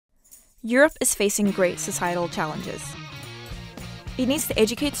Europe is facing great societal challenges. It needs to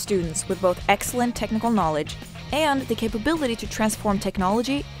educate students with both excellent technical knowledge and the capability to transform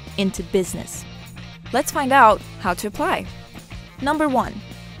technology into business. Let's find out how to apply. Number 1.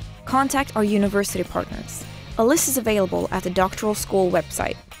 Contact our university partners. A list is available at the Doctoral School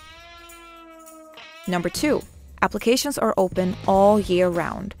website. Number 2. Applications are open all year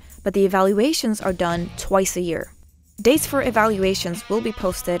round, but the evaluations are done twice a year. Dates for evaluations will be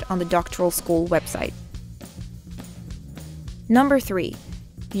posted on the Doctoral School website. Number 3.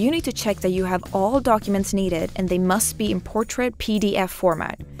 You need to check that you have all documents needed and they must be in portrait PDF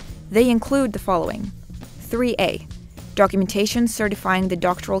format. They include the following. 3A. Documentation certifying the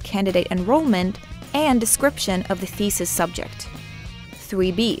doctoral candidate enrollment and description of the thesis subject.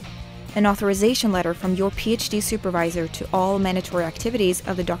 3B. An authorization letter from your PhD supervisor to all mandatory activities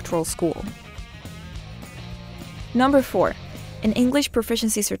of the doctoral school. Number 4. An English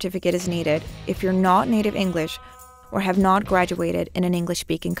proficiency certificate is needed if you're not native English or have not graduated in an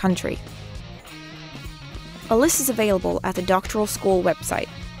English-speaking country. A list is available at the Doctoral School website.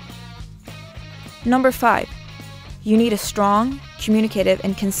 Number 5. You need a strong, communicative,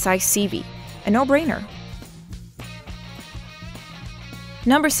 and concise CV. A no-brainer.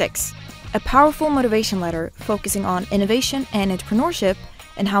 Number 6. A powerful motivation letter focusing on innovation and entrepreneurship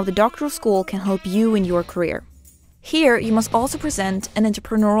and how the doctoral school can help you in your career. Here, you must also present an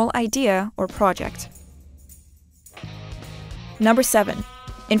entrepreneurial idea or project. Number 7.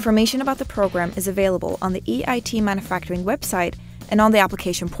 Information about the program is available on the EIT Manufacturing website and on the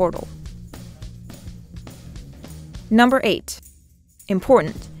application portal. Number 8.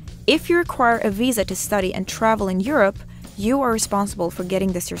 Important. If you require a visa to study and travel in Europe, you are responsible for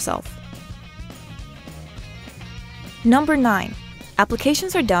getting this yourself. Number 9.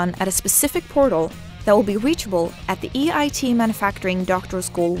 Applications are done at a specific portal that will be reachable at the EIT Manufacturing Doctoral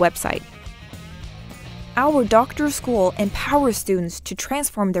School website. Our doctoral school empowers students to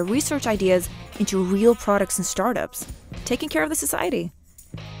transform their research ideas into real products and startups, taking care of the society.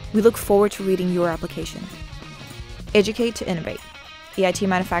 We look forward to reading your application. Educate to innovate. EIT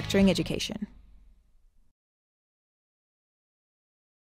Manufacturing Education.